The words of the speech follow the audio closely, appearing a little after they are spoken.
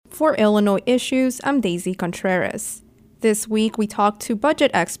For Illinois Issues, I'm Daisy Contreras. This week, we talked to budget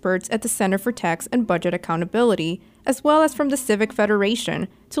experts at the Center for Tax and Budget Accountability, as well as from the Civic Federation,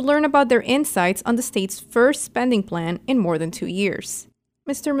 to learn about their insights on the state's first spending plan in more than 2 years.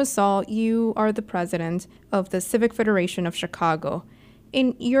 Mr. Masal, you are the president of the Civic Federation of Chicago.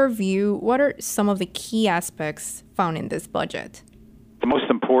 In your view, what are some of the key aspects found in this budget? The most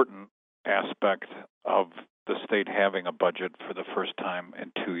important aspect of the state having a budget for the first time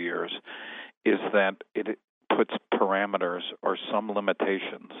in 2 years is that it puts parameters or some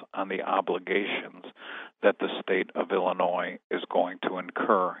limitations on the obligations that the state of Illinois is going to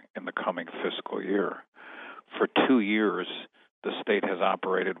incur in the coming fiscal year. For 2 years, the state has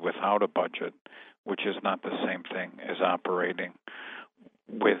operated without a budget, which is not the same thing as operating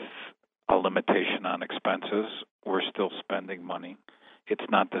with a limitation on expenses. We're still spending money. It's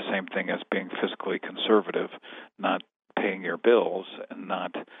not the same thing as being fiscally conservative. Not paying your bills and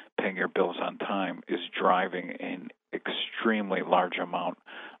not paying your bills on time is driving an extremely large amount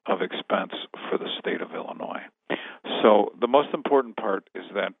of expense for the state of Illinois. So the most important part is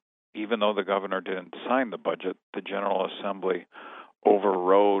that even though the governor didn't sign the budget, the General Assembly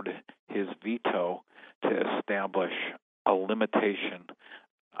overrode his veto to establish a limitation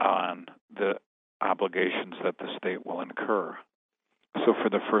on the obligations that the state will incur. So for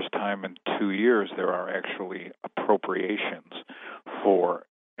the first time in 2 years, there are actually appropriations for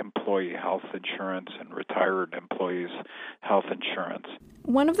employee health insurance and retired employees' health insurance.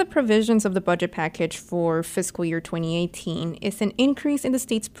 One of the provisions of the budget package for fiscal year 2018 is an increase in the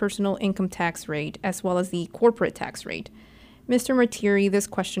state's personal income tax rate as well as the corporate tax rate. Mr. Martiri, this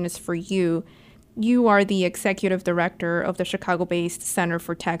question is for you. You are the executive director of the Chicago-based Center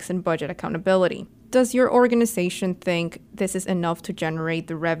for Tax and Budget Accountability. Does your organization think this is enough to generate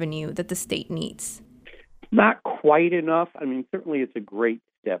the revenue that the state needs? Not quite enough. I mean, certainly it's a great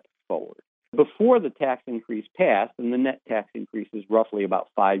step forward. Before the tax increase passed, and the net tax increase is roughly about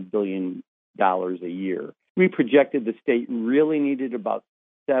 $5 billion a year, we projected the state really needed about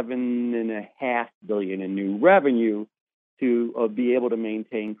 $7.5 billion in new revenue to be able to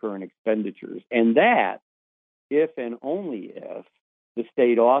maintain current expenditures. And that, if and only if, the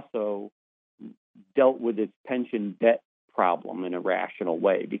state also dealt with its pension debt problem in a rational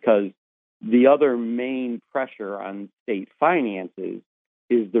way, because the other main pressure on state finances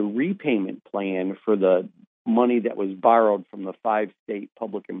is the repayment plan for the money that was borrowed from the 5 state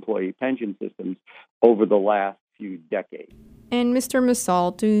public employee pension systems over the last few decades. And Mr.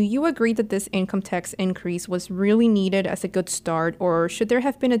 Masal, do you agree that this income tax increase was really needed as a good start, or should there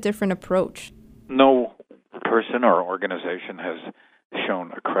have been a different approach? No person or organization has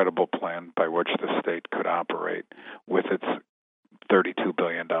shown a credible plan by which the state could operate with its $32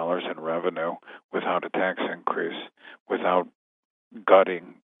 billion in revenue without a tax increase, without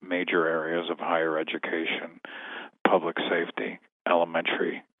gutting major areas of higher education, public safety,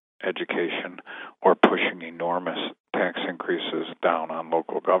 elementary education, or pushing enormous tax increases down on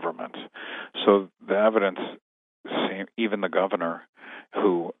local governments. So the evidence, even the governor,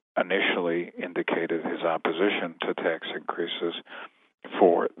 who initially indicated his opposition to tax increases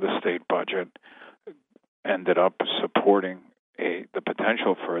for the state budget, ended up supporting the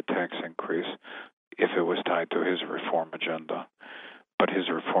potential for a tax increase if it was tied to his reform agenda. But his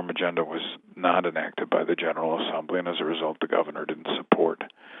reform agenda was not enacted by the General Assembly, and as a result, the governor didn't support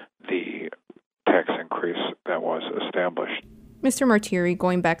the tax increase that was established. Mr. Martiri,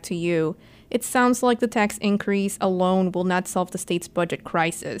 going back to you, it sounds like the tax increase alone will not solve the state's budget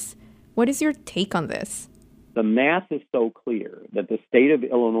crisis. What is your take on this? The math is so clear that the state of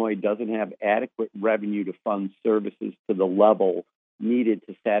Illinois doesn't have adequate revenue to fund services to the level needed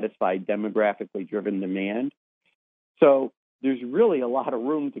to satisfy demographically driven demand. So there's really a lot of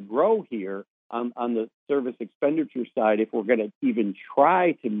room to grow here on the service expenditure side if we're going to even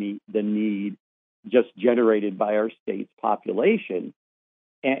try to meet the need just generated by our state's population.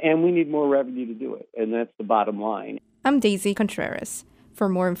 And we need more revenue to do it. And that's the bottom line. I'm Daisy Contreras. For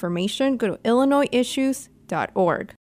more information, go to illinoisissues.org.